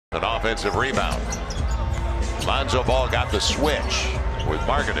An offensive rebound. Lonzo Ball got the switch with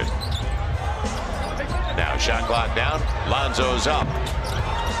Marketed. Now shot clock down. Lonzo's up.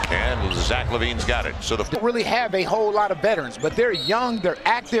 And Zach LaVine's got it. So don't really have a whole lot of veterans, but they're young, they're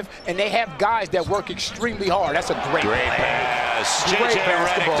active, and they have guys that work extremely hard. That's a great pass. Great JJ Redick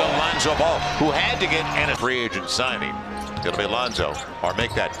basketball. to Lonzo Ball, who had to get in a free agent signing. It'll be Lonzo, or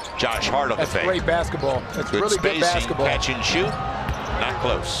make that Josh Hart on the fake. That's great basketball. That's good really spacing, good basketball. Catch and shoot, not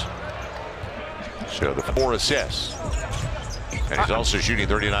close. So the 4 assists. And he's also shooting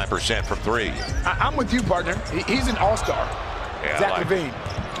 39% from 3. I'm with you, partner. He's an all-star. Yeah, Zach LaVine.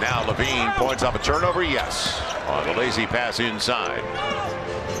 Now LaVine points off a turnover, yes. On the lazy pass inside.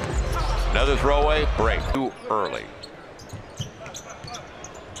 Another throwaway, break. Too early.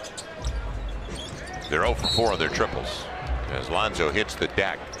 They're 0 for 4 on their triples as Lonzo hits the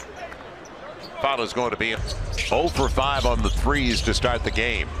deck. Foul is going to be 0 for 5 on the threes to start the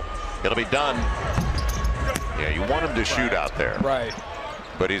game. It'll be done. Yeah, you want him to shoot out there. Right.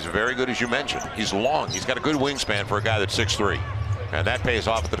 But he's very good, as you mentioned. He's long. He's got a good wingspan for a guy that's 6'3". And that pays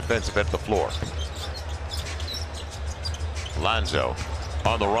off at the defensive end of the floor. Lonzo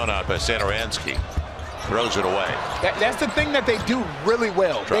on the run out by Satoransky. Throws it away. That's the thing that they do really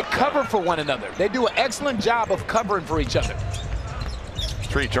well. They cover for one another. They do an excellent job of covering for each other.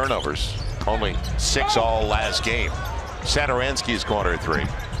 3 turnovers. Only 6 all last game. Satoransky's corner 3.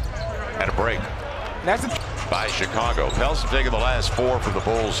 At a break. That's by Chicago. Pels have taken the last 4 from the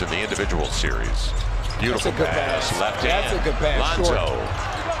Bulls in the individual series. Beautiful pass. Left hand. That's a good pass. Lonzo.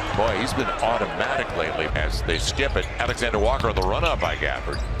 Boy, he's been automatic lately as they skip it. Alexander Walker on the run up by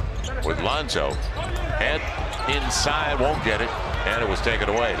Gafford with Lonzo. And inside, won't get it. And it was taken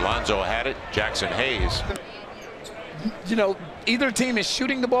away. Lonzo had it. Jackson Hayes. You know, either team is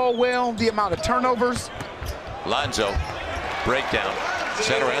shooting the ball well, the amount of turnovers. Lonzo, breakdown.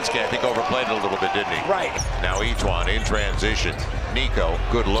 Satoransky, I think, overplayed it a little bit, didn't he? Right. Now Etuan in transition. Nico,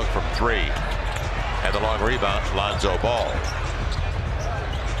 good look from 3. And the long rebound, Lonzo Ball.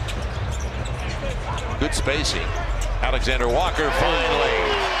 Good spacing. Alexander Walker finally.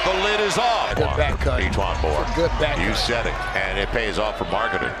 The lid is off. Good back cut. Etuan Moore. Good back cut. You said it. And it pays off for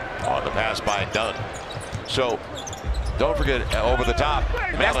Marketed on the pass by Dunn. So don't forget, over the top.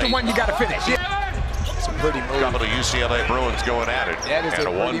 That's the one you got to finish. Yeah. It's a pretty move. Couple of UCLA Bruins going at it. That is and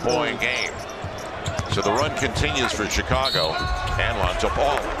a 1-point move. game. So the run continues for Chicago. And Lonzo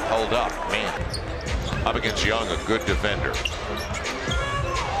Ball held up. Man, up against Young, a good defender.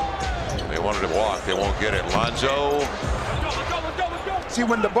 They wanted to walk. They won't get it. Lonzo. See,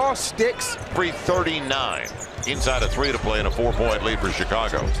 when the ball sticks. 3:39. Inside of 3 to play in a 4-point lead for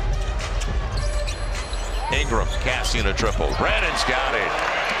Chicago. Ingram casting a triple. Brandon's got it.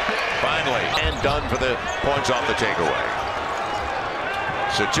 Finally, and done for the points off the takeaway.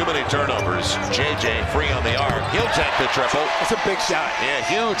 So too many turnovers. JJ free on the arc. He'll take the triple. That's a big shot. Yeah,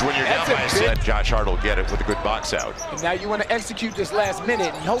 huge when you're down by a set. Josh Hart will get it with a good box out. And now you want to execute this last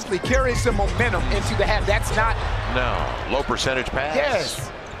minute and hopefully carry some momentum into the half. That's not. No, low percentage pass. Yes.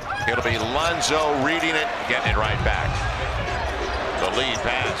 It'll be Lonzo reading it, getting it right back. The lead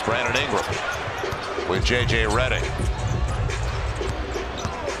pass, Brandon Ingram with JJ Redick.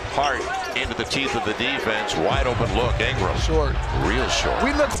 Hart into the teeth of the defense. Wide open look. Ingram. Short. Real short.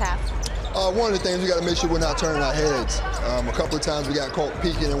 We look. One of the things we got to make sure we're not turning our heads. A couple of times we got caught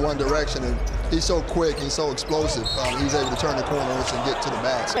peeking in one direction, and he's so quick and so explosive. He's able to turn the corner and get to the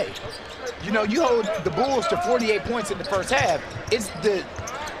basket. Hey, you know, you hold the Bulls to 48 points in the first half. It's the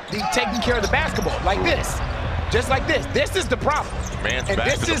taking care of the basketball like this. Just like this. This is the problem. Man's and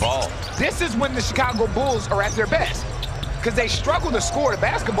back to the ball. This is when the Chicago Bulls are at their best. Because they struggle to score the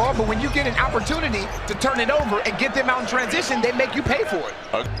basketball, but when you get an opportunity to turn it over and get them out in transition, they make you pay for it.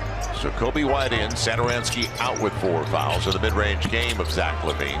 So Kobe White in, Satoransky out with 4 fouls in the mid-range game of Zach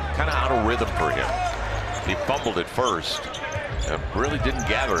LaVine. Kind of out of rhythm for him. He fumbled it first and really didn't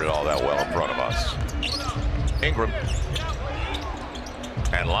gather it all that well in front of us. Ingram.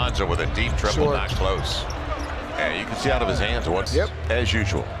 And Lonzo with a deep triple, Short. not close. And you can see out of his hands once, as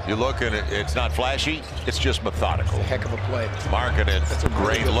usual. You look and it's not flashy, it's just methodical. Heck of a play. Marketed. That's a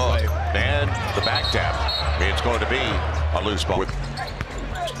great really good look. play. And the back tap. It's going to be a loose ball.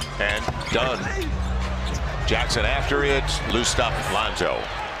 And done. Jackson after it. Loose up Lonzo.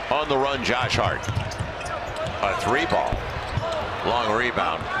 On the run, Josh Hart. A 3-ball. Long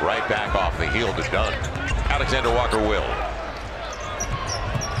rebound. Right back off the heel to Dunn. Alexander Walker will.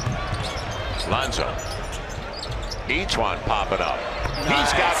 Lonzo. Etuan popping up.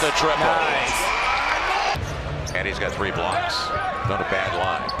 Nice. He's got the triple. Nice. And he's got 3 blocks. Not a bad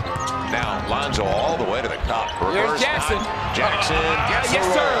line. Now Lonzo all the way to the cup. Here's Jackson. Jackson gets yes,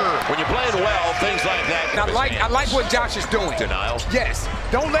 sir. When you're playing well, things like that. I like what Josh is doing. Denial. Yes.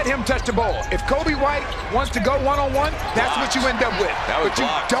 Don't let him touch the ball. If Kobe White wants to go one-on-one, that's what you end up with. But you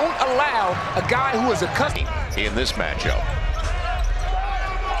don't allow a guy who is accustomed in this matchup.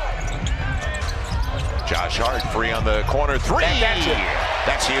 Josh Hart free on the corner three. Back at you.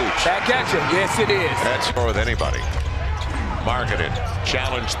 That's huge. Back at you. Yes, it is. That's more with anybody. Marketed.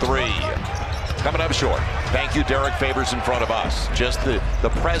 Challenge three. Coming up short. Thank you, Derek Favors in front of us. Just the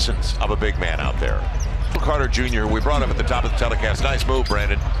presence of a big man out there. Carter Jr., we brought him at the top of the telecast. Nice move,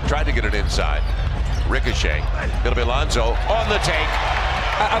 Brandon. Tried to get it inside. Ricochet. It'll be Lonzo on the take.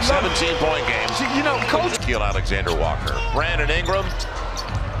 17-point game. You know, Coach Keel Alexander Walker. Brandon Ingram.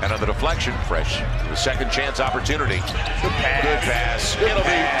 And on the deflection, fresh. The second chance opportunity. Good pass. It'll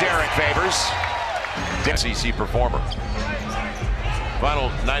be Derek Favors. SEC performer.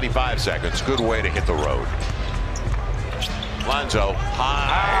 Final 95 seconds. Good way to hit the road. Lonzo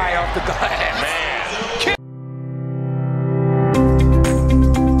high off the glass.